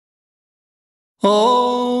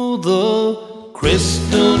Oh, the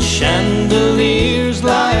crystal chandeliers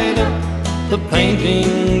light up the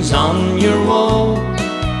paintings on your wall.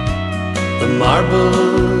 The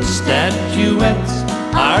marble statuettes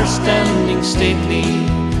are standing stately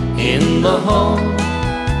in the hall.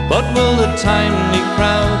 But will the timely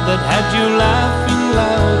crowd that had you laughing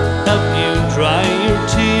loud help you dry your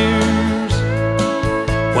tears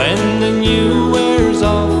when the new wears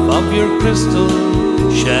off of your crystal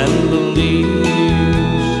chandeliers?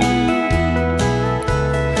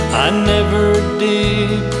 I never did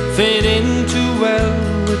fit in too well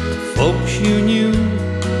with the folks you knew,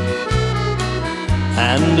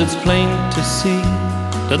 and it's plain to see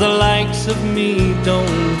that the likes of me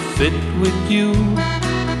don't fit with you.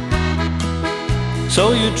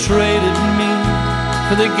 So you traded me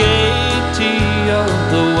for the gaiety of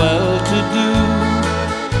the well-to-do,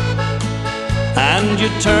 and you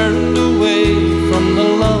turned away from the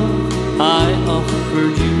love I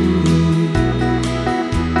offered you.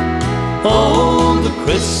 Oh, the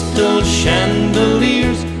crystal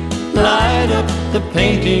chandeliers light up the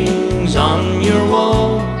paintings on your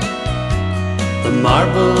wall. The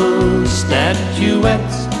marble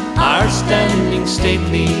statuettes are standing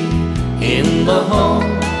stately in the hall.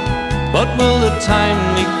 But will the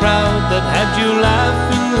timely crowd that had you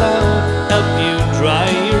laughing loud help you dry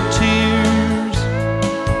your tears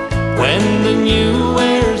when the new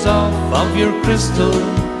wears off of your crystal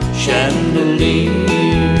chandeliers?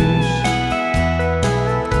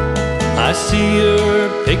 I see your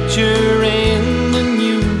picture in the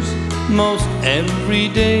news most every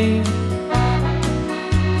day.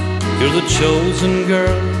 You're the chosen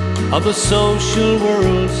girl of the social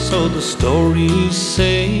world, so the stories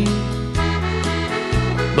say.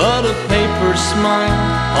 But a paper smile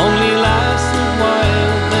only lasts a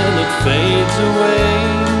while, then it fades away,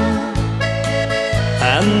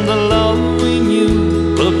 and the love we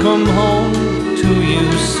knew will come home to you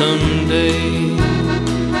someday.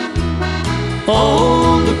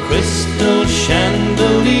 Oh, the crystal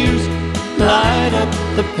chandeliers light up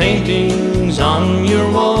the paintings on your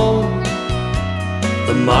wall.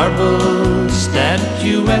 The marble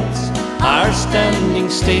statuettes are standing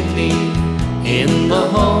stately in the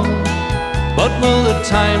hall. But will the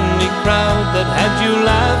timely crowd that had you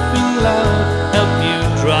laughing loud help you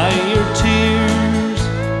dry your tears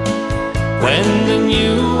when the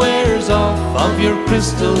new wears off of your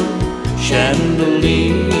crystal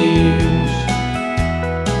chandeliers?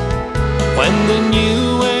 When the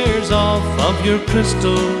new wears off of your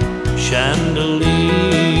crystal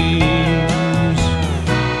chandelier.